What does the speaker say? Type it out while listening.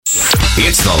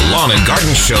It's the Lawn and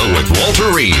Garden Show with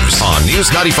Walter Reeves on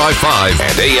News 95.5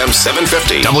 and AM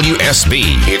 750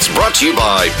 WSB. It's brought to you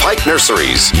by Pike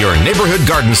Nurseries, your neighborhood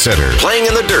garden center, playing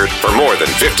in the dirt for more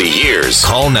than 50 years.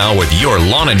 Call now with your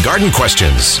lawn and garden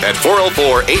questions at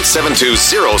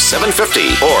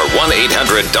 404-872-0750 or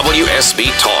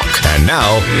 1-800-WSB-TALK. And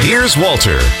now, here's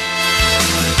Walter.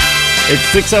 It's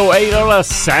 6:08 on a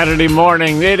Saturday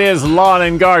morning. It is Lawn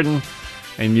and Garden.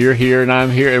 And you're here and I'm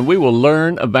here, and we will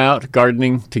learn about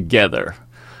gardening together.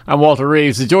 I'm Walter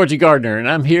Reeves, the Georgia Gardener, and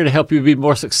I'm here to help you be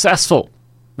more successful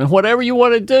in whatever you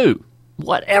want to do.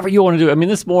 Whatever you want to do. I mean,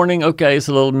 this morning, okay, it's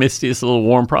a little misty, it's a little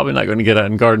warm, probably not going to get out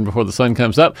and garden before the sun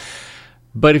comes up.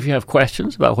 But if you have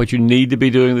questions about what you need to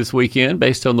be doing this weekend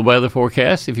based on the weather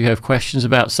forecast, if you have questions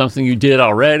about something you did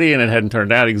already and it hadn't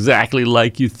turned out exactly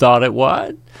like you thought it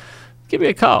would, give me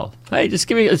a call. Hey, just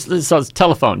give me a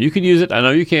telephone. You can use it. I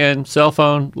know you can. Cell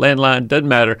phone, landline, doesn't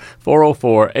matter.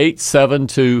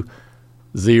 404-872-0750.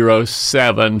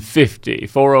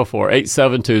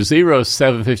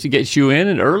 404-872-0750 gets you in,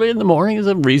 and early in the morning is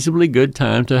a reasonably good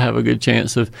time to have a good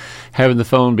chance of having the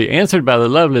phone be answered by the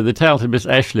lovely, the talented Miss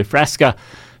Ashley Frasca.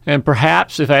 And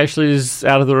perhaps if Ashley is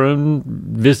out of the room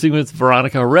visiting with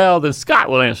Veronica Harrell, then Scott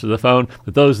will answer the phone.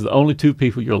 But those are the only two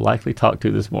people you'll likely talk to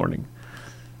this morning.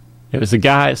 If it's a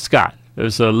guy, it's Scott. If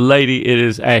it's a lady, it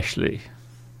is Ashley.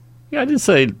 Yeah, I didn't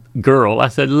say girl. I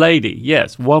said lady.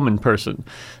 Yes, woman, person.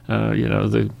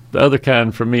 The other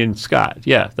kind from me and Scott.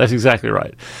 Yeah, that's exactly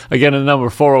right. Again, the number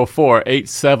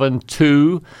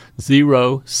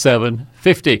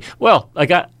 404-872-0750. Well, I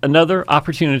got another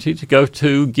opportunity to go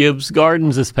to Gibbs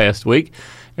Gardens this past week.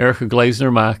 Erica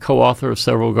Glazner, my co-author of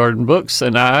several garden books,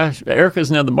 and Erica is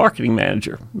now the marketing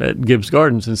manager at Gibbs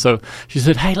Gardens, and so she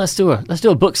said, "Hey, let's do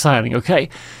a book signing, okay?"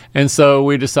 And so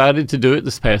we decided to do it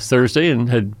this past Thursday and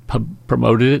had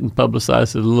promoted it and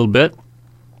publicized it a little bit.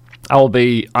 I will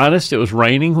be honest, it was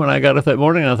raining when I got up that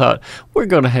morning, and I thought, we're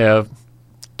going to have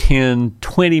 10,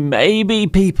 20, maybe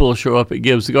people show up at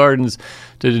Gibbs Gardens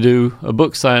to do a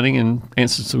book signing and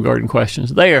answer some garden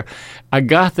questions there. I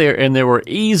got there, and there were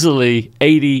easily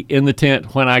 80 in the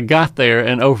tent when I got there,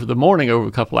 and over the morning, over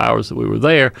a couple hours that we were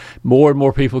there, more and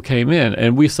more people came in,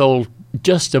 and we sold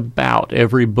just about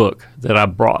every book that I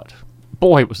brought.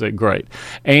 Boy, was that great.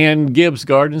 And Gibbs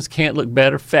Gardens can't look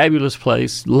better. Fabulous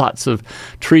place. Lots of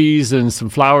trees and some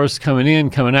flowers coming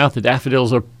in, coming out. The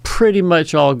daffodils are pretty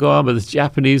much all gone, but the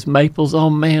Japanese maples,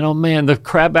 oh man. The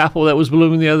crabapple that was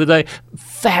blooming the other day,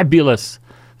 fabulous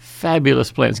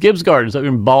plants. Gibbs Gardens up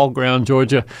in Ball Ground,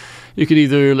 Georgia. You could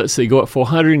either, go up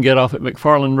 400 and get off at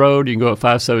McFarland Road. You can go up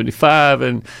 575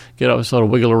 and get off, sort of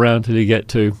wiggle around till you get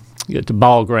to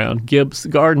Ball Ground. Gibbs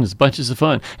Gardens, bunches of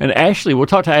fun. And Ashley, we'll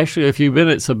talk to Ashley in a few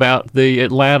minutes about the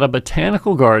Atlanta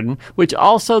Botanical Garden, which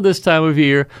also this time of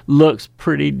year looks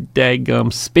pretty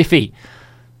daggum spiffy.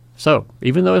 So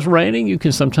even though it's raining, you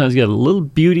can sometimes get a little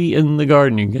beauty in the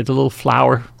garden. You can get a little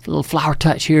flower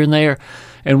touch here and there.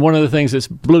 And one of the things that's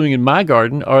blooming in my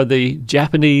garden are the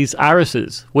Japanese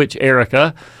irises, which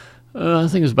Erica, I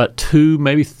think it was about 2,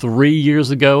 maybe 3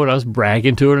 years ago, and I was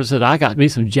bragging to her and said, I got me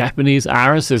some Japanese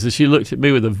irises. And she looked at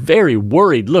me with a very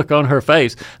worried look on her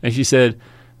face, and she said,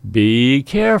 be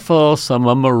careful. Some of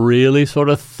them are really sort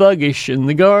of thuggish in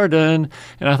the garden.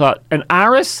 And I thought, an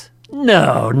iris?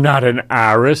 No, not an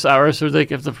iris. Irises, they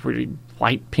have the pretty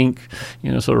white, pink,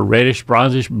 sort of reddish,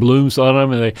 bronzish blooms on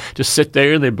them, and they just sit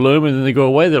there and they bloom and then they go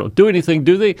away. They don't do anything,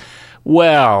 do they?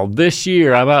 Well, this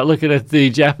year I'm out looking at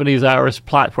the Japanese iris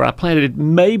plot where I planted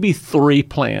maybe 3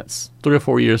 plants 3 or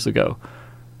 4 years ago.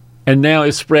 And now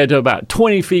it's spread to about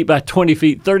 20 feet by 20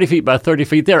 feet, 30 feet by 30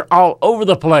 feet. They're all over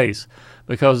the place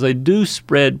because they do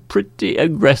spread pretty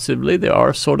aggressively. They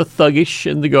are sort of thuggish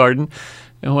in the garden.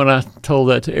 And when I told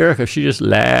that to Erica, she just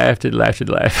laughed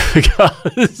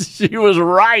because she was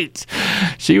right.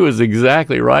 She was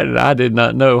exactly right, and I did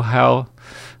not know how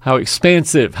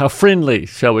expansive, how friendly,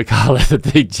 shall we call it,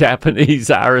 the Japanese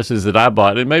irises that I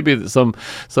bought. And maybe that some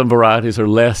varieties are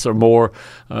less or more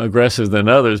aggressive than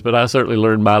others, but I certainly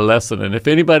learned my lesson. And if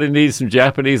anybody needs some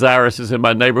Japanese irises in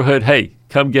my neighborhood, hey,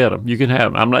 come get them. You can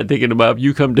have them. I'm not digging them up.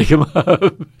 You come dig them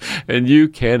up, and you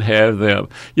can have them.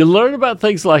 You learn about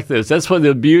things like this. That's what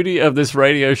the beauty of this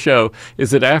radio show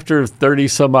is, that after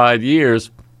 30-some-odd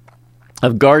years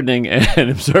of gardening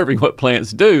and observing what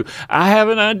plants do, I have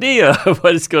an idea of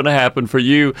what is going to happen for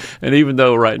you. And even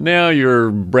though right now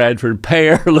your Bradford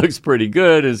pear looks pretty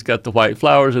good, it's got the white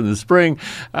flowers in the spring,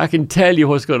 I can tell you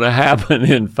what's going to happen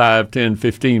in 5, 10,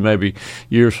 15 maybe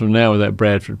years from now with that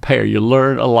Bradford pear. You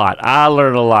learn a lot. I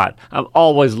learn a lot. I'm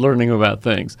always learning about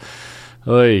things.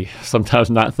 Oy,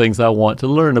 sometimes not things I want to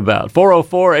learn about.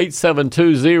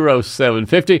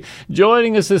 404-872-0750.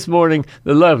 Joining us this morning,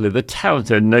 the lovely, the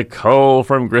talented Nicole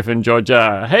from Griffin,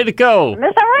 Georgia. Hey, Nicole.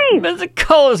 Mr. Reed. Ms.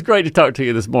 Nicole, it's great to talk to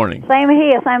you this morning. Same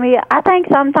here. I think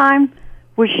sometimes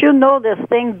we should know this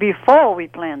thing before we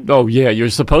plant. Oh, yeah, you're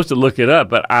supposed to look it up,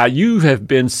 but you have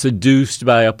been seduced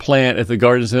by a plant at the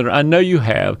garden center. I know you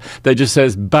have. That just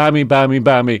says, buy me, buy me,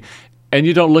 buy me. And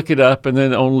you don't look it up, and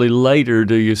then only later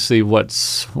do you see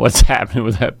what's happening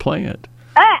with that plant.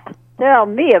 Tell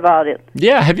me about it.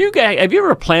 Yeah, have you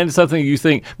ever planted something you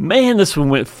think, man, this one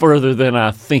went further than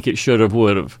I think it should have,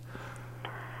 would have?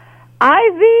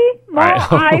 Ivy,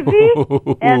 ivy,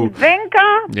 and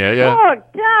vinca. Yeah. Oh,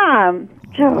 damn.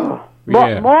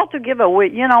 Yeah. More to give away.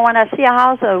 You know, when I see a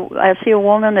house, I see a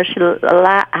woman that she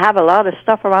have a lot of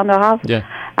stuff around her house. Yeah.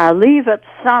 I leave it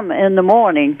some in the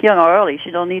morning, early.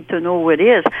 She don't need to know what it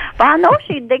is. But I know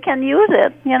they can use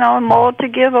it, more to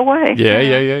give away.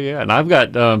 Yeah. And I've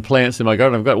got plants in my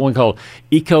garden. I've got one called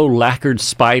Eco Lacquered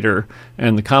Spider,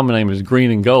 and the common name is green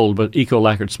and gold, but Eco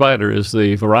Lacquered Spider is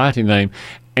the variety name.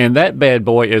 And that bad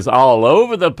boy is all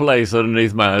over the place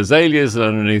underneath my azaleas,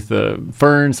 underneath the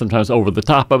ferns, sometimes over the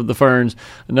top of the ferns.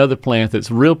 Another plant that's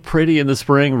real pretty in the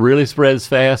spring, really spreads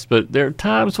fast, but there are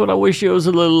times when I wish it was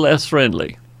a little less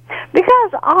friendly.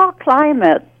 Because our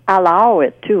climate allow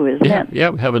it too, isn't it? Yeah,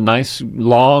 we have a nice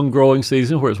long growing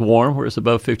season where it's warm, where it's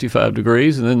above 55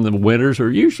 degrees, and then the winters are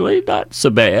usually not so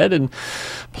bad. And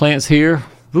plants here,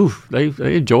 they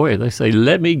enjoy it. They say,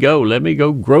 let me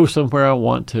go grow somewhere I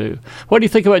want to. What do you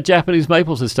think about Japanese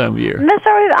maples this time of year? Mr.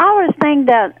 Reed, I always think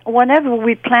that whenever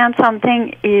we plant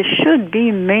something, it should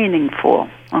be meaningful.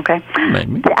 Okay.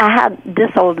 Maybe. I had this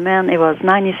old man, he was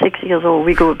 96 years old.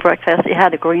 We go to breakfast. He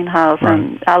had a greenhouse, Right.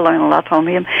 and I learned a lot from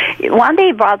him. One day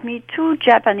he brought me 2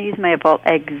 Japanese maples,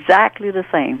 exactly the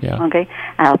same. Yeah. Okay.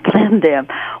 I'll plant them.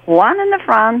 One in the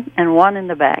front and one in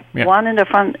the back. Yeah. One in the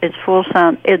front is full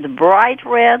sun. It's bright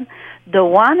red. The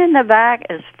one in the back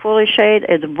is fully shade.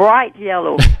 It's bright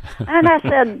yellow. And I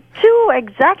said, 2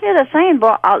 exactly the same,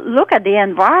 but look at the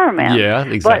environment. Yeah,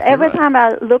 exactly. But every right. time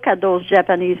I look at those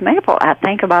Japanese maple, I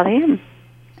think about him.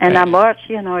 And how much,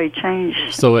 he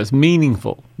changed. So it's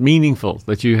meaningful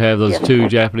that you have those Yes. 2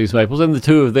 Japanese maples, and the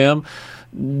 2 of them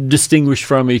distinguished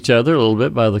from each other a little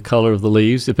bit by the color of the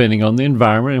leaves, depending on the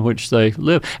environment in which they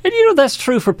live. And that's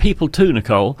true for people too,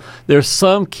 Nicole. There's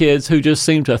some kids who just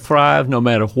seem to thrive no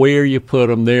matter where you put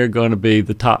them. They're going to be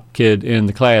the top kid in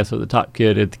the class or the top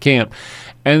kid at the camp.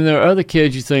 And there are other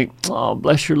kids you think, oh,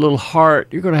 bless your little heart,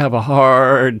 you're going to have a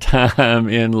hard time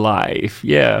in life.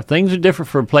 Yeah, things are different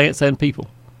for plants and people.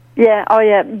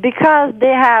 Yeah, because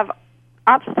they have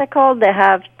obstacles they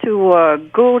have to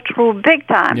go through big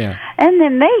time. Yeah. And they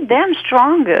make them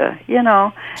stronger,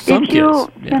 Some if you,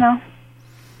 kids,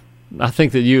 I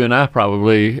think that you and I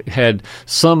probably had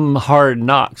some hard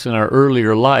knocks in our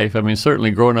earlier life. I mean, certainly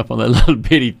growing up on that little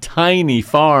bitty tiny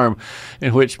farm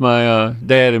in which my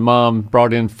dad and mom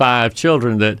brought in 5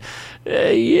 children, that,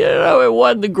 it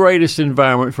wasn't the greatest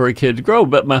environment for a kid to grow.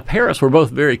 But my parents were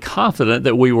both very confident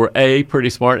that we were A,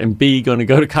 pretty smart, and B, going to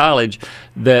go to college,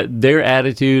 that their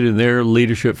attitude and their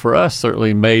leadership for us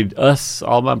certainly made us,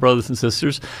 all my brothers and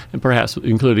sisters, and perhaps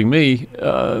including me,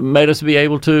 made us be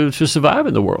able to survive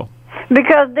in the world.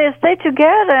 Because they stayed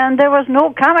together and there was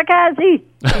no kamikaze. Peace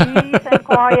and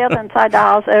quiet inside the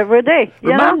house every day.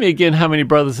 Remind me again how many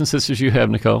brothers and sisters you have,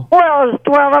 Nicole. Well, it's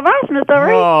 12 of us, Mr.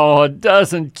 Reed. Oh, a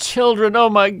dozen children. Oh,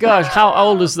 my gosh. How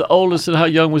old is the oldest and how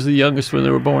young was the youngest when they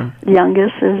were born? The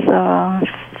youngest is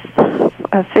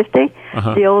 50.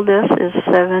 Uh-huh. The oldest is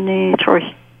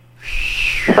 73.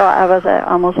 So I was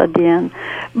almost at the end.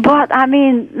 But, I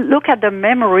mean, look at the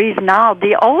memories now.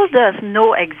 The oldest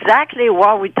know exactly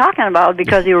what we're talking about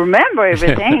because he remember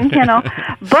everything,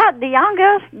 But the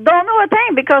youngest don't know a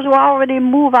thing because we already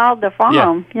moved out the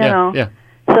farm, Yeah.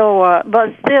 So,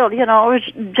 but still,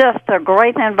 it's just a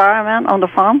great environment on the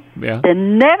farm. Yeah. They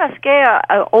never scare.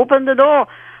 Open the door.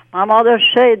 My mother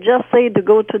just said to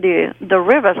go to the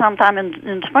river sometime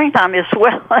in springtime as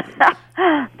well.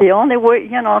 The only way,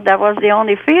 that was the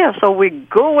only fear. So we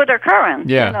go with the current,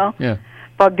 Yeah.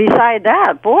 But beside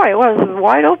that, boy, it was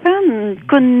wide open.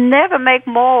 Could never make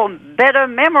better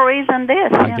memories than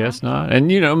this. I guess not. And,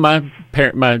 my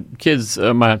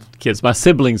my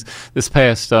siblings this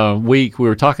past week, we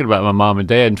were talking about my mom and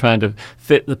dad and trying to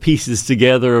fit the pieces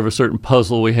together of a certain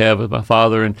puzzle we have with my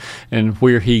father and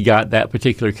where he got that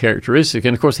particular characteristic.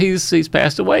 And of course, he's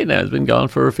passed away now. He's been gone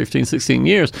for 15, 16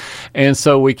 years. And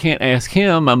so we can't ask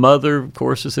him. My mother, of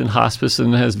course, is in hospice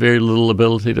and has very little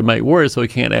ability to make words, so we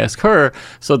can't ask her.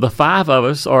 So the five of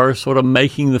us are sort of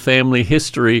making the family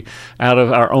history out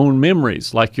of our own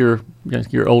memories, like your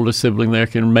oldest sibling there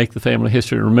can make the family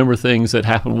history and remember things that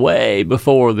happened way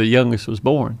before the youngest was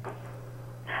born.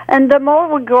 And the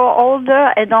more we grow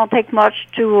older, it don't take much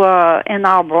to in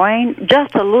our brain,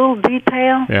 just a little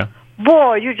detail. Yeah.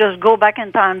 Boy, you just go back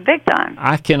in time big time.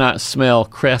 I cannot smell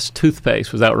Crest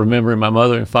toothpaste without remembering my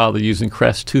mother and father using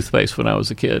Crest toothpaste when I was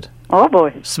a kid. Oh,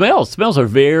 boy. Smells are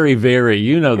very, very,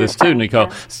 you know this too, Nicole.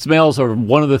 Yeah. Smells are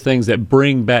one of the things that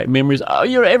bring back memories. Oh,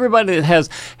 everybody that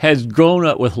has grown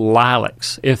up with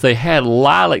lilacs. If they had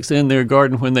lilacs in their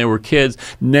garden when they were kids,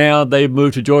 now they've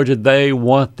moved to Georgia, they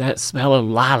want that smell of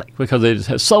lilac because they just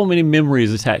have so many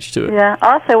memories attached to it. Yeah,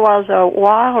 us it was a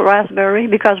wild raspberry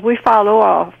because we follow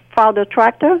our father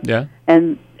tractor. Yeah.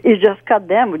 And he just cut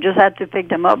them. We just had to pick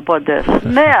them up, but the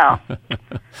smell.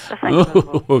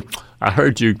 I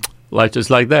heard you. Just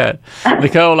like that.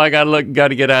 Nicole, I got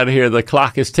to get out of here. The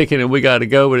clock is ticking and we got to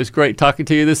go, but it's great talking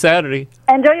to you this Saturday.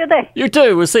 Enjoy your day. You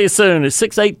too. We'll see you soon at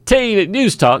 6:18 at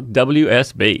News Talk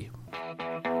WSB.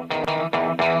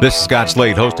 This is Scott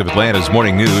Slade, host of Atlanta's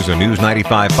Morning News on News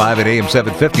 95.5 at AM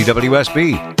 750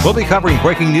 WSB. We'll be covering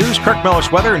breaking news, Kirk Mellish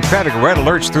weather, and traffic red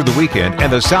alerts through the weekend.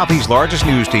 And the Southeast's largest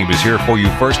news team is here for you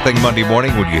first thing Monday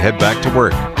morning when you head back to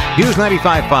work. News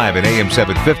 95.5 at AM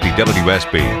 750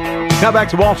 WSB. Now back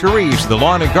to Walter Reeves, the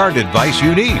lawn and garden advice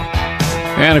you need.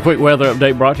 And a quick weather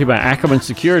update brought to you by Ackerman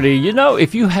Security. You know,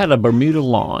 if you had a Bermuda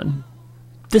lawn,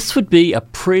 this would be a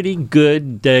pretty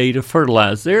good day to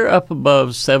fertilize. They're up above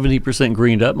 70%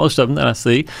 greened up, most of them that I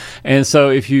see. And so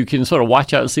if you can sort of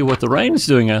watch out and see what the rain is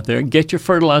doing out there, get your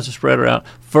fertilizer spreader out,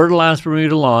 fertilize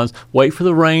Bermuda lawns, wait for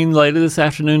the rain later this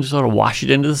afternoon to sort of wash it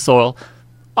into the soil.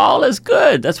 All is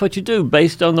good. That's what you do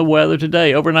based on the weather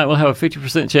today. Overnight, we'll have a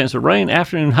 50% chance of rain.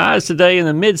 Afternoon highs today in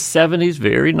the mid-70s.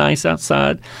 Very nice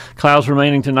outside. Clouds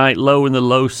remaining tonight, low in the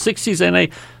low 60s, and a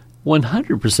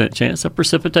 100% chance of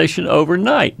precipitation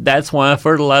overnight. That's why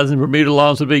fertilizing Bermuda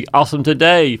lawns would be awesome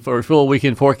today. For a full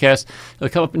weekend forecast, it'll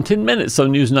come up in 10 minutes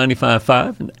on News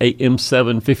 95.5 and AM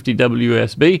 750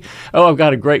 WSB. Oh, I've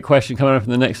got a great question coming up in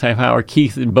the next half hour.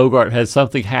 Keith in Bogart has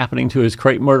something happening to his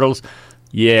crepe myrtles.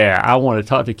 Yeah, I want to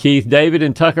talk to Keith. David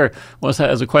in Tucker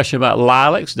has a question about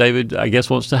lilacs. David, I guess,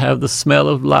 wants to have the smell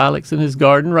of lilacs in his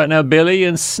garden. Right now, Billy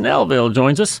in Snellville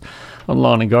joins us on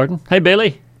Lawn and Garden. Hey,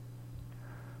 Billy.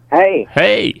 Hey.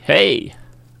 Hey.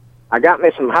 I got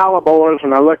me some hellebores,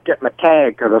 and I looked at my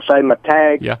tag, because I say my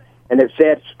tag, yeah, and it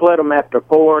said split them after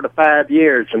 4 to 5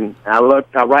 years, and I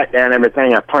write down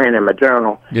everything I plan in my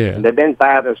journal. Yeah. And they've been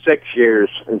 5 or 6 years,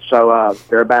 and so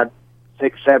they're about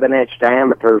 6-7 inch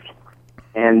diameters.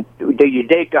 And do you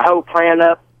dig the whole plant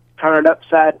up, turn it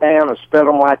upside down, and split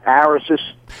them like irises?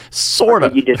 Sort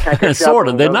of. You just take a sort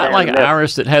of. They're not like middle?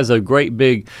 iris that has a great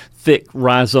big thick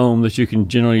rhizome that you can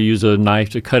generally use a knife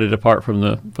to cut it apart from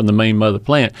the main mother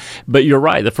plant. But you're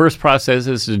right. The first process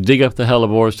is to dig up the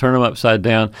hellebores, turn them upside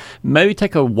down, maybe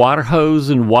take a water hose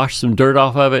and wash some dirt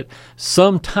off of it.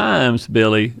 Sometimes,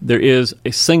 Billy, there is a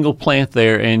single plant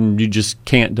there and you just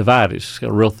can't divide it. It's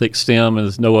got a real thick stem and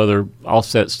there's no other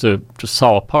offsets to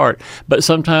saw apart. But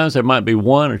sometimes there might be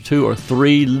 1 or 2 or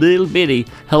 3 little bitty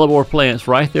hellebore plants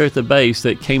right there at the base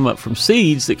that came up from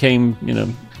seeds that came,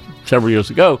 several years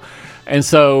ago. And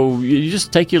so you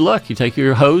just take your luck. You take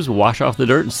your hose, wash off the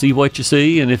dirt and see what you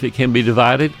see. And if it can be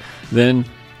divided, then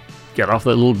get off the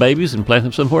little babies and plant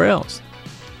them somewhere else.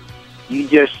 You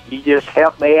just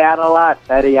helped me out a lot,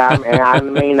 Betty.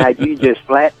 You just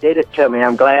flat did it to me.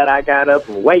 I'm glad I got up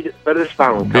and waited for this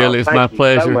phone call. Billy, it's my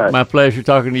pleasure. So my pleasure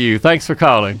talking to you. Thanks for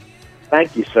calling.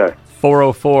 Thank you, sir.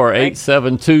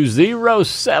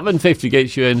 404-872-0750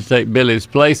 gets you in to take Billy's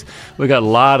place. We got a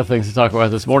lot of things to talk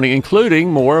about this morning, including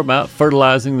more about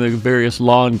fertilizing the various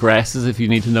lawn grasses if you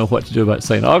need to know what to do about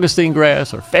St. Augustine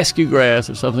grass or fescue grass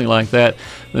or something like that.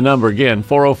 The number again,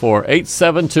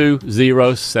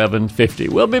 404-872-0750.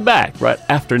 We'll be back right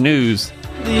after news.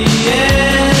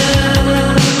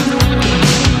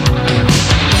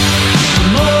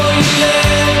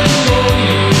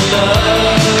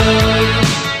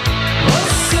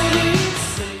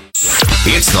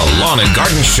 It's the Lawn and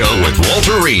Garden Show with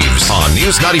Walter Reeves on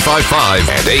News 95.5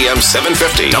 and AM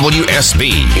 750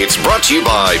 WSB. It's brought to you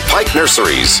by Pike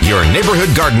Nurseries, your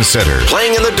neighborhood garden center,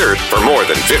 playing in the dirt for more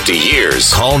than 50 years.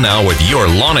 Call now with your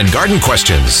lawn and garden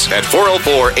questions at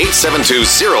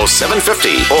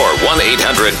 404-872-0750 or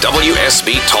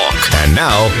 1-800-WSB-TALK. And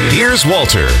now, here's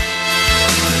Walter.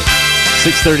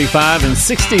 6:35 and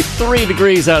 63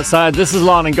 degrees outside. This is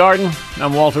Lawn and Garden.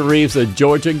 I'm Walter Reeves, a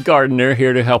Georgia gardener,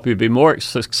 here to help you be more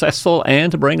successful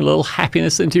and to bring a little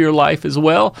happiness into your life as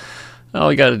well.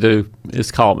 All you got to do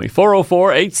is call me,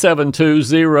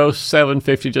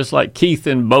 404-872-0750, just like Keith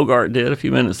and Bogart did a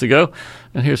few minutes ago.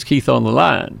 And here's Keith on the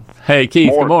line. Hey,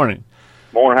 Keith, good morning.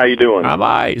 Morning, how you doing? I'm all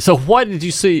right. So what did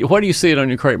you see? What do you see it on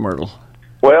your crepe myrtle?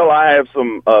 Well, I have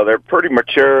some, they're pretty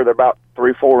mature. They're about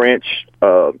 3-4 inch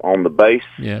on the base.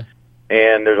 Yeah.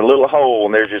 And there's a little hole,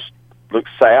 and there's just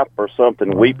looks sap or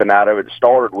something weeping out of it. It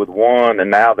started with one, and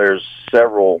now there's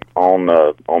several on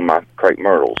my crepe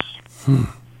myrtles.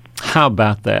 How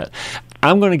about that?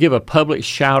 I'm going to give a public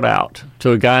shout-out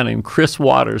to a guy named Chris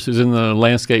Waters, who's in the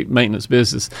landscape maintenance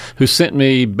business, who sent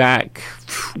me back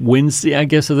Wednesday, I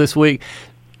guess, of this week,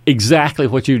 exactly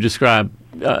what you described,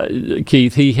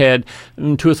 Keith. He had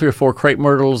 2 or 3 or 4 crepe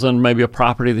myrtles on maybe a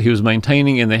property that he was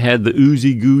maintaining, and they had the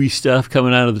oozy, gooey stuff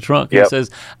coming out of the trunk. Yep. He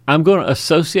says, I'm going to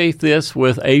associate this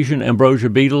with Asian ambrosia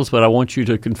beetles, but I want you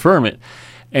to confirm it.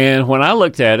 And when I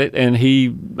looked at it, and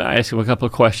I asked him a couple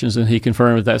of questions, and he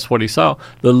confirmed that that's what he saw.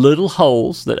 The little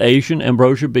holes that Asian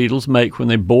ambrosia beetles make when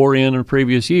they bore in a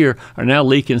previous year are now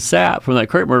leaking sap from that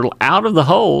crepe myrtle out of the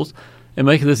holes and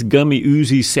making this gummy,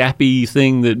 oozy, sappy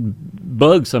thing that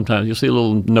bugs sometimes. You'll see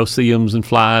little no-see-ums and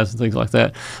flies and things like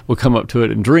that will come up to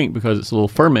it and drink because it's a little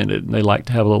fermented, and they like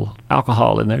to have a little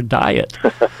alcohol in their diet.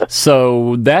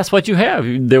 So that's what you have.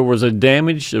 There was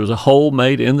a hole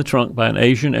made in the trunk by an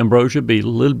Asian ambrosia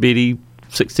beetle, little bitty,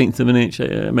 1/16 of an inch,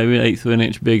 maybe an 1/8 of an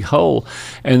inch big hole.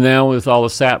 And now with all the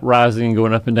sap rising and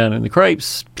going up and down in the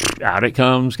crepes, out it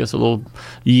comes, gets a little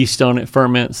yeast on it,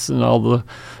 ferments, and all the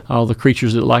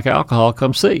creatures that like alcohol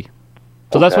come see.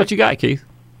 So that's what you got, Keith.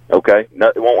 Okay. No,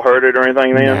 it won't hurt it or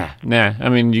anything then? Nah. I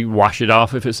mean, you wash it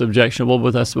off if it's objectionable,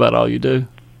 but that's about all you do.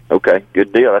 Okay.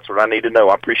 Good deal. That's what I need to know.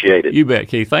 I appreciate it. You bet,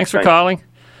 Keith. Thanks for calling.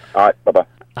 All right. Bye-bye.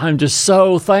 I'm just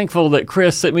so thankful that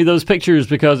Chris sent me those pictures,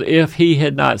 because if he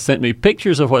had not sent me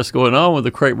pictures of what's going on with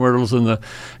the crepe myrtles and the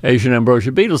Asian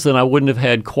ambrosia beetles, then I wouldn't have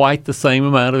had quite the same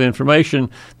amount of information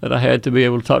that I had to be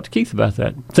able to talk to Keith about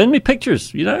that. Send me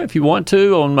pictures, if you want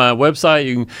to, on my website.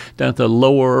 You can, down at the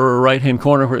lower right-hand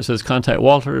corner where it says Contact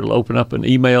Walter, it'll open up an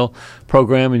email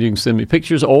program, and you can send me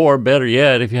pictures. Or better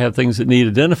yet, if you have things that need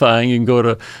identifying, you can go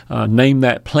to Name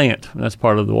That Plant. And that's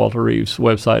part of the Walter Reeves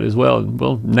website as well. And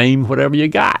we'll name whatever you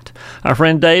got. Our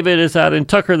friend David is out in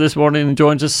Tucker this morning and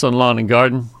joins us on Lawn and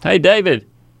Garden. Hey, David.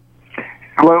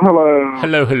 Hello. Hello.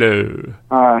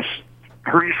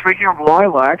 Heard you speaking of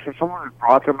lilacs, and someone had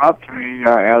brought them up to me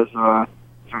as an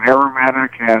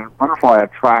aromatic and butterfly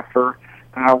attractor,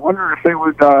 and I wonder if they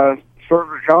would serve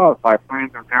the job if I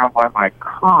planted them down by my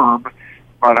curb.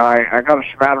 But I got a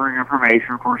smattering of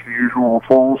information, of course, the usual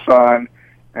full sun,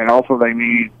 and also they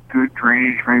need good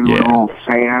drainage, maybe with a little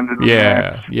sand in the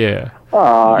mix.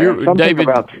 David,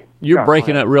 you're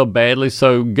breaking up real badly,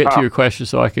 so get to your question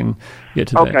so I can get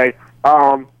to that. Okay.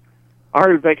 I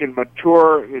heard they can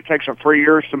mature. It takes them 3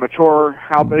 years to mature.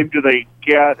 How big do they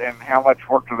get, and how much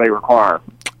work do they require?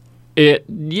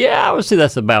 I would say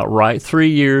that's about right. 3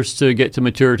 years to get to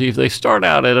maturity. If they start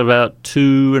out at about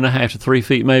 2.5 to 3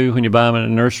 feet, maybe when you buy them in a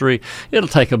nursery, it'll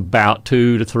take about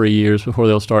 2 to 3 years before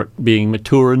they'll start being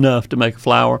mature enough to make a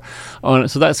flower on it.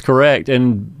 So that's correct.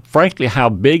 And frankly, how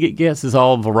big it gets is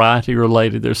all variety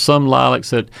related. There's some lilacs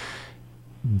that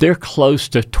they're close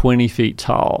to 20 feet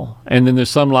tall. And then there's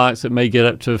some lilacs that may get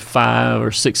up to 5 or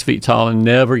 6 feet tall and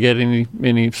never get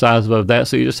any size above that.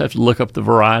 So you just have to look up the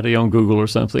variety on Google or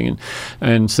something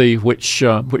and see which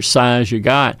size you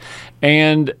got.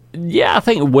 And I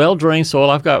think well-drained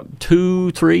soil. I've got 2,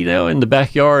 3 now in the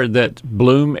backyard that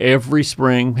bloom every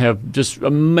spring, have just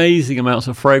amazing amounts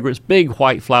of fragrance, big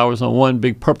white flowers on one,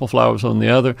 big purple flowers on the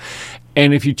other.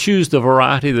 And if you choose the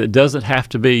variety that doesn't have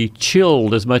to be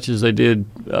chilled as much as they did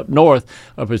up north,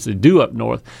 or as they do up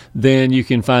north, then you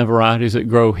can find varieties that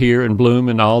grow here and bloom,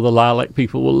 and all the lilac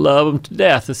people will love them to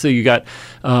death. Let's see, you got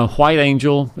White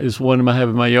Angel is one I have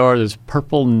in my yard. There's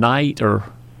Purple Night, or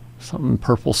something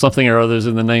purple, something or others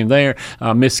in the name there.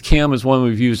 Miss Kim is one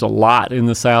we've used a lot in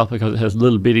the South because it has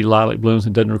little bitty lilac blooms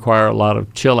and doesn't require a lot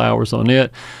of chill hours on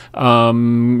it.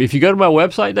 If you go to my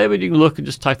website, David, you can look and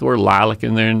just type the word lilac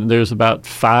in there, and there's about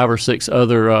 5 or 6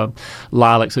 other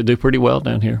lilacs that do pretty well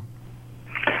down here.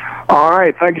 All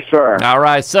right, thank you, sir. All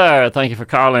right, sir. Thank you for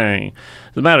calling.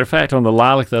 As a matter of fact, on the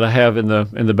lilac that I have in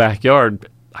the backyard,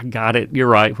 I got it, you're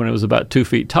right, when it was about 2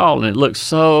 feet tall, and it looks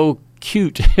so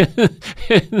cute.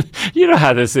 You know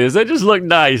how this is. They just look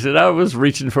nice, and I was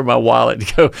reaching for my wallet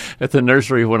to go at the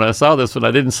nursery when I saw this one.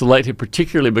 I didn't select it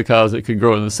particularly because it could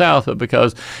grow in the south, but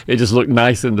because it just looked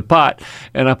nice in the pot.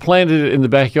 And I planted it in the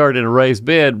backyard in a raised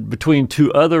bed between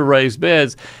two other raised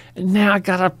beds. And now I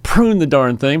gotta prune the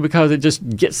darn thing because it just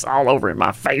gets all over in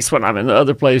my face when I'm in the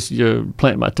other place. You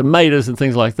plant my tomatoes and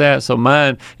things like that. So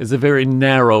mine is a very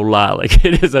narrow lilac.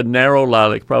 It is a narrow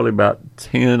lilac, probably about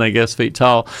 10, I guess, feet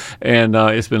tall, and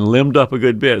it's been limbed up a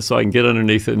good bit so I can get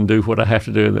underneath it and do what I have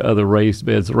to do in the other raised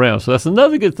beds around. So that's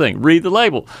another good thing. Read the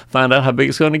label. Find out how big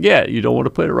it's going to get. You don't want to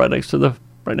put it right next to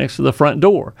the front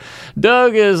door.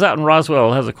 Doug is out in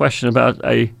Roswell. Has a question about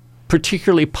a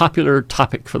particularly popular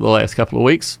topic for the last couple of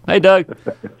weeks. Hey, Doug.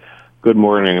 Good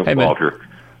morning, hey, Walter.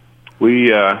 We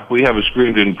have a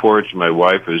screened-in porch. My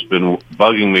wife has been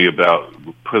bugging me about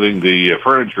putting the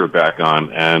furniture back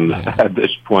on, and at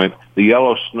this point, the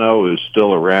yellow snow is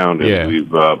still around, and we've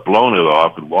blown it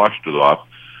off and washed it off.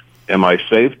 Am I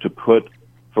safe to put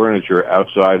furniture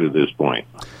outside at this point?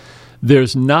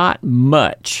 There's not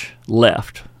much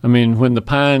left. I mean, when the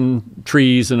pine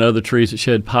trees and other trees that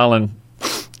shed pollen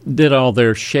did all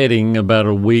their shedding about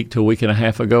a week to a week and a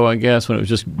half ago, I guess, when it was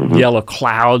just yellow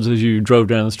clouds as you drove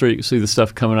down the street. You could see the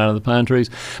stuff coming out of the pine trees.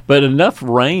 But enough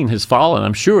rain has fallen,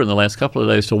 I'm sure, in the last couple of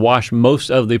days to wash most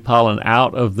of the pollen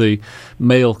out of the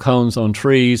male cones on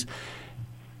trees.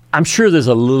 I'm sure there's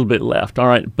a little bit left, all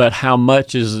right, but how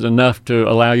much is enough to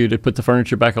allow you to put the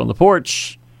furniture back on the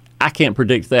porch? I can't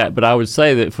predict that, but I would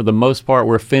say that for the most part,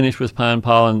 we're finished with pine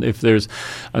pollen. If there's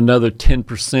another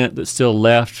 10% that's still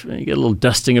left, you get a little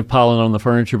dusting of pollen on the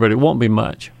furniture, but it won't be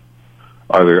much.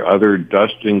 Are there other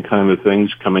dusting kind of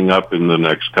things coming up in the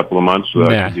next couple of months that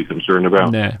I should be concerned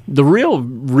about? Nah. The real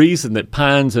reason that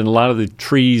pines and a lot of the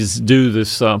trees do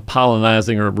this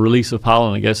pollinizing or release of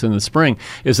pollen, I guess, in the spring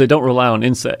is they don't rely on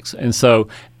insects. And so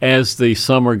as the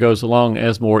summer goes along,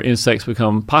 as more insects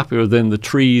become popular, then the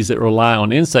trees that rely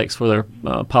on insects for their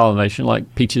pollination,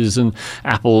 like peaches and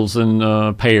apples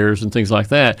and pears and things like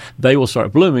that, they will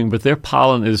start blooming, but their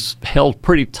pollen is held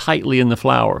pretty tightly in the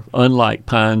flower, unlike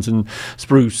pines and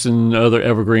spruce and other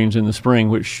evergreens in the spring,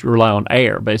 which rely on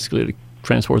air, basically, to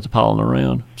transport the pollen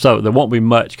around. So there won't be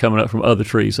much coming up from other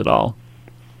trees at all.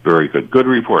 Very good. Good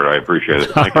report. I appreciate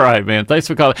it. All right, man. Thanks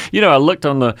for calling. You know, I looked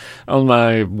on my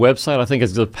website. I think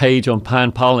it's the page on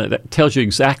pine pollen that tells you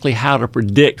exactly how to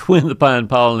predict when the pine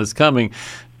pollen is coming.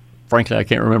 Frankly, I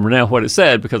can't remember now what it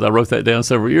said because I wrote that down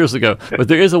several years ago. But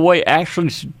there is a way actually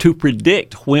to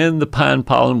predict when the pine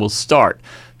pollen will start.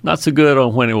 Not so good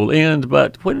on when it will end,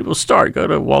 but when it will start. Go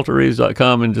to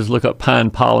walterreeves.com and just look up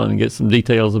pine pollen and get some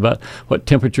details about what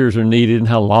temperatures are needed and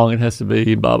how long it has to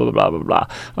be, blah, blah, blah, blah, blah,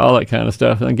 all that kind of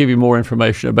stuff. And I'll give you more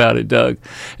information about it, Doug.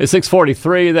 At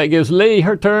 6:43, that gives Lee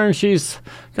her turn. She's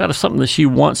got something that she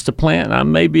wants to plant. I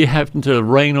may be having to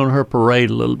rain on her parade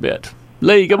a little bit.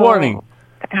 Lee, good morning.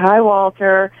 Hi,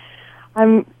 Walter.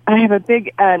 I have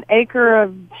an acre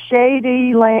of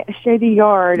shady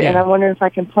yard, and I'm wondering if I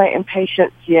can plant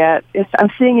impatiens yet. I'm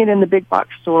seeing it in the big box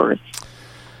stores.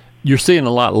 You're seeing a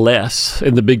lot less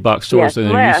in the big box stores than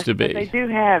there used to be. But they do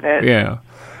have it. Yeah.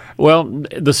 Well,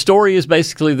 the story is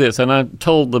basically this, and I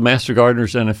told the Master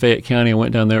Gardeners down in Fayette County, I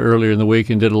went down there earlier in the week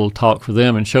and did a little talk for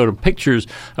them and showed them pictures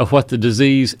of what the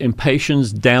disease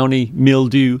impatiens downy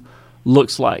mildew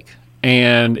looks like.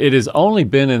 And it has only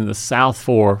been in the South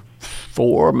for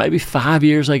 4, maybe 5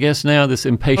 years, I guess now, this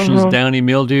impatiens downy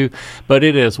mildew. But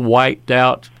it has wiped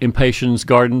out impatiens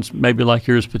gardens, maybe like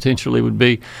yours potentially would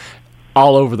be,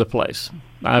 all over the place.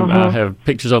 I have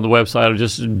pictures on the website of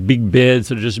just big beds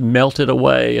that are just melted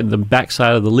away, and the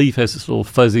backside of the leaf has this little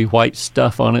fuzzy white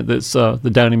stuff on it that's the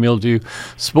downy mildew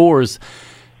spores.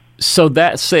 So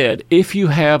that said, if you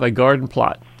have a garden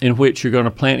plot in which you're going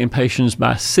to plant impatiens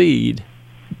by seed,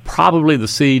 probably the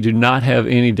seed do not have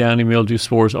any downy mildew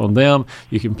spores on them.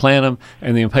 You can plant them,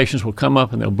 and the impatiens will come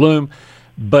up and they'll bloom.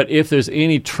 But if there's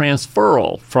any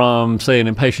transferal from, say, an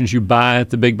impatiens you buy at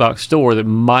the big box store that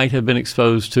might have been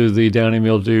exposed to the downy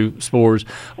mildew spores,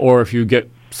 or if you get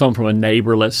some from a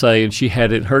neighbor, let's say, and she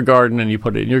had it in her garden and you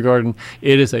put it in your garden,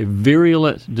 it is a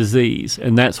virulent disease.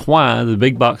 And that's why the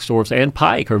big box stores and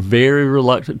Pike are very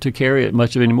reluctant to carry it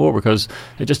much of anymore, because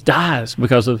it just dies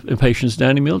because of impatiens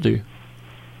downy mildew.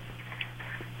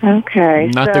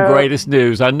 Okay. Not the greatest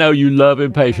news. I know you love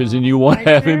impatiens and you want to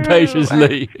have impatiens,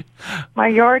 Lee. My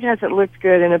yard hasn't looked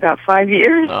good in about 5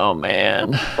 years. Oh,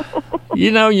 man.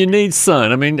 You need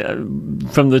sun. I mean,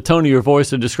 from the tone of your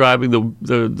voice of describing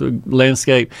the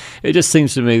landscape, it just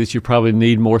seems to me that you probably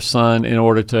need more sun in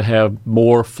order to have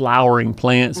more flowering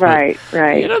plants. Right.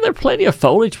 There are plenty of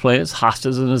foliage plants,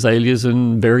 hostas and azaleas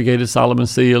and variegated Solomon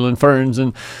seal and ferns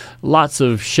and lots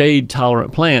of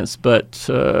shade-tolerant plants, but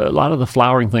a lot of the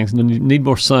flowering things need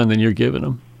more sun than you're giving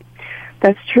them.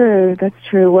 That's true.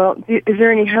 Well, is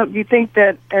there any hope? Do you think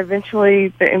that eventually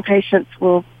the impatiens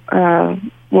will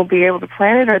be able to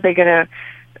plant it, or are they going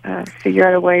to figure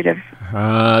out a way to?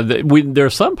 There are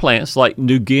some plants like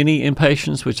New Guinea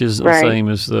impatiens, which is the same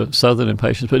as the southern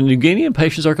impatiens, but New Guinea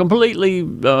impatiens are completely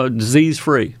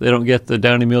disease-free. They don't get the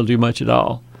downy mildew much at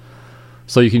all.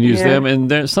 So you can use them, and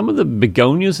there's some of the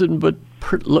begonias that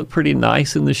look pretty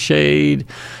nice in the shade.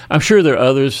 I'm sure there are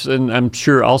others, and I'm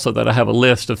sure also that I have a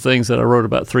list of things that I wrote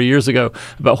about 3 years ago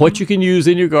about what you can use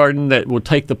in your garden that will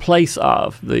take the place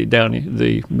of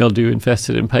the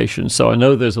mildew-infested impatiens. So I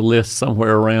know there's a list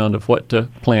somewhere around of what to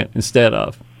plant instead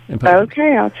of impatiens.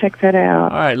 Okay, I'll check that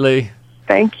out. All right, Lee.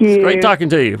 Thank you. It's great talking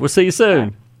to you. We'll see you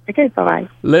soon. Okay, bye-bye.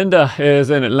 Linda is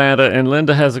in Atlanta, and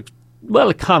Linda has a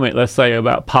comment, let's say,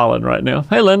 about pollen right now.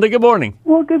 Hey, Linda, good morning.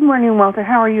 Well, good morning, Walter.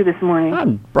 How are you this morning?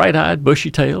 I'm bright-eyed,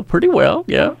 bushy-tailed, pretty well,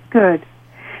 yeah. Good.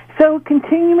 So,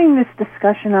 continuing this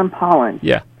discussion on pollen.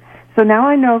 Yeah. So now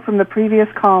I know from the previous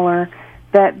caller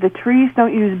that the trees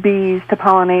don't use bees to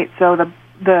pollinate, so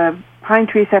the pine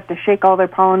trees have to shake all their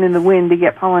pollen in the wind to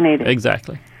get pollinated.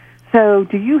 Exactly. So,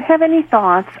 do you have any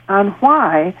thoughts on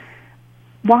why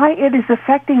it is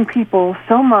affecting people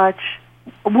so much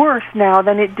worse now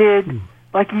than it did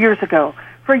like years ago?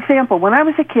 For example, when I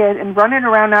was a kid and running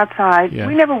around outside,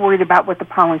 we never worried about what the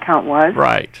pollen count was.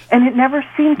 Right. And it never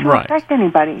seemed to affect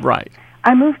anybody. Right.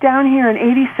 I moved down here in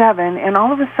 '87, and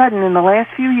all of a sudden, in the last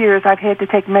few years, I've had to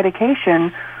take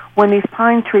medication when these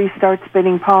pine trees start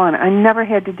spitting pollen. I never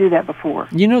had to do that before.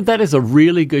 That is a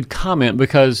really good comment,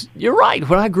 because you're right.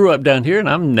 When I grew up down here, and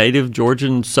I'm native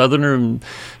Georgian Southerner and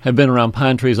have been around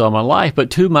pine trees all my life, but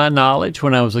to my knowledge,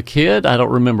 when I was a kid, I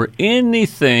don't remember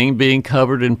anything being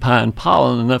covered in pine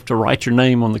pollen enough to write your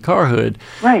name on the car hood.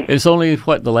 Right. It's only,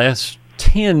 the last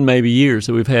 10 maybe years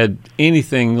that we've had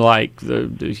anything like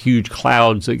the huge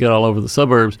clouds that get all over the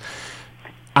suburbs.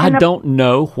 I don't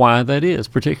know why that is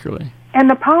particularly. And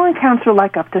the pollen counts are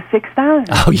like up to 6,000.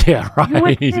 Oh, yeah,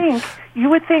 right. You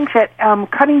would think that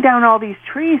cutting down all these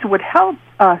trees would help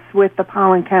us with the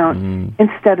pollen count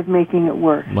instead of making it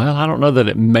worse. Well, I don't know that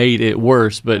it made it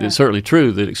worse, but it's certainly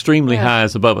true that extremely high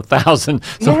is above 1,000.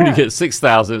 So when you get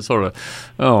 6,000, it's sort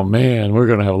of, oh, man, we're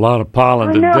going to have a lot of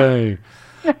pollen today.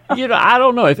 I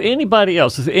don't know if anybody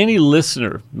else, if any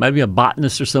listener, maybe a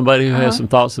botanist or somebody who has some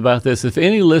thoughts about this, if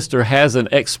any listener has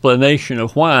an explanation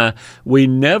of why we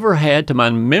never had, to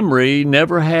my memory,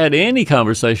 never had any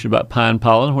conversation about pine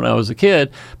pollen when I was a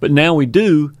kid, but now we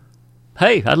do.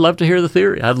 Hey, I'd love to hear the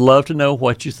theory. I'd love to know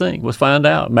what you think. Let's find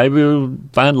out. Maybe we'll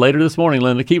find later this morning,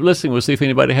 Linda. Keep listening. We'll see if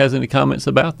anybody has any comments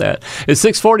about that. It's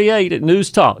 6:48 at News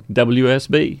Talk,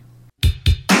 WSB.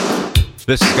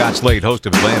 This is Scott Slade, host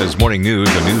of Atlanta's Morning News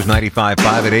on News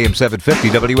 95.5 at AM 750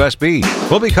 WSB.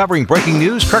 We'll be covering breaking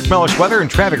news, Kirk Mellish weather, and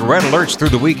traffic red alerts through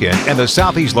the weekend. And the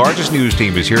Southeast's largest news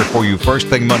team is here for you first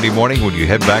thing Monday morning when you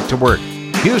head back to work.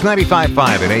 News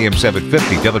 95.5 at AM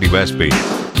 750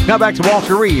 WSB. Now back to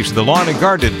Walter Reeves, the lawn and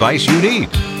garden advice you need.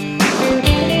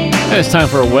 And it's time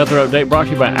for a weather update brought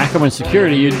to you by Ackerman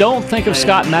Security. You don't think of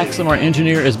Scott Maxim, our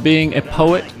engineer, as being a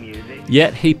poet,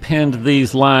 yet he penned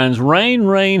these lines: "Rain,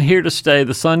 rain, here to stay.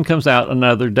 The sun comes out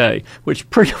another day," which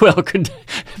pretty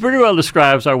well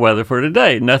describes our weather for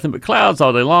today. Nothing but clouds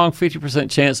all day long. 50%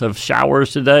 chance of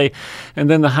showers today, and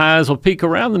then the highs will peak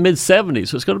around the mid-70s.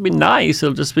 So it's going to be nice.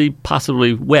 It'll just be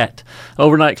possibly wet.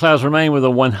 Overnight clouds remain with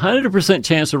a 100%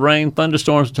 chance of rain.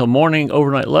 Thunderstorms until morning.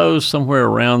 Overnight lows somewhere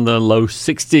around the low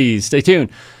 60s. Stay tuned.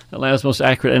 Atlanta's most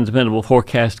accurate and dependable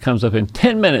forecast comes up in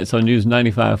 10 minutes on News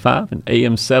 95.5 and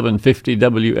AM 750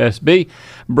 WSB.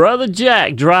 Brother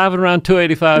Jack, driving around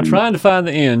 285, trying to find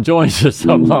the end, joins us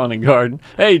on Lawn and Garden.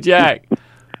 Hey, Jack.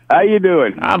 How you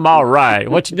doing? I'm all right.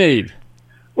 What you need?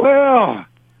 Well,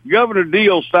 Governor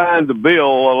Deal signed the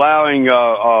bill allowing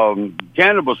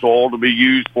cannabis oil to be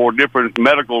used for different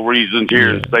medical reasons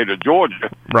here in the state of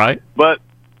Georgia. Right. But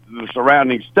the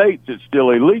surrounding states, it's still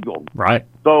illegal. Right.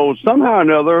 So somehow or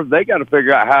another, they got to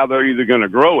figure out how they're either going to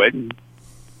grow it.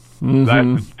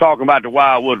 That's talking about the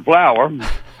wildwood flower,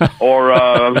 or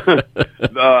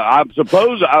I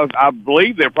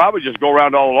believe they'll probably just go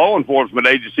around to all law enforcement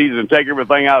agencies and take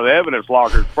everything out of the evidence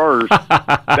lockers first.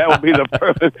 That would be the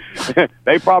first.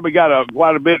 They probably got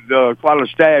quite a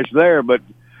stash there, but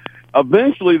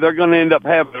eventually they're going to end up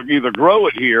having to either grow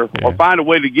it here or find a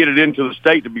way to get it into the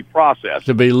state to be processed.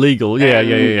 To be legal, yeah.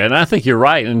 And I think you're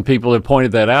right, and people have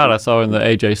pointed that out. I saw in the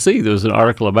AJC there was an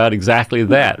article about exactly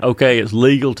that. Okay, it's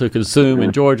legal to consume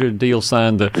in Georgia. Deal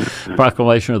signed the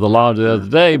proclamation of the law the other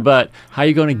day, but how are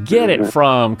you going to get it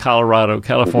from Colorado,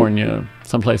 California,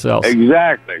 someplace else?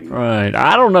 Exactly. Right.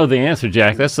 I don't know the answer,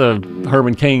 Jack. That's a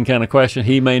Herman Cain kind of question.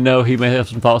 He may know. He may have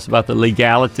some thoughts about the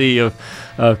legality of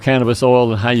cannabis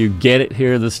oil and how you get it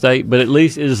here in the state. But at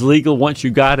least it is legal once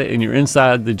you got it and you're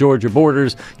inside the Georgia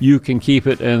borders. You can keep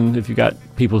it. And if you got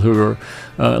people who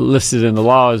are listed in the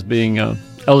law as being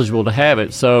eligible to have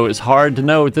it. So it's hard to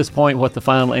know at this point what the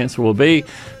final answer will be.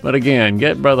 But again,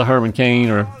 get Brother Herman Cain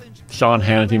or Sean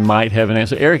Hannity might have an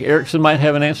answer. Eric Erickson might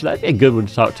have an answer. That'd be a good one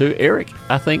to talk to. Eric,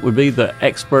 I think, would be the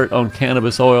expert on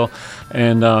cannabis oil,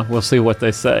 and we'll see what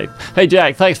they say. Hey,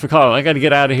 Jack, thanks for calling. I got to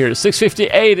get out of here at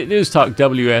 6:58 at News Talk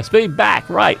WSB. Back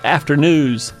right after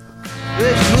news.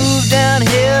 Well, she moved down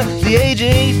here at the age of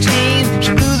 18.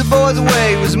 She blew the boys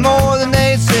away, it was more than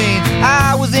they'd seen.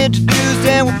 I was introduced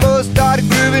and we both started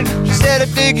grooving. She said, I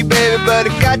dig you, baby, but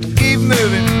I got to keep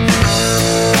moving.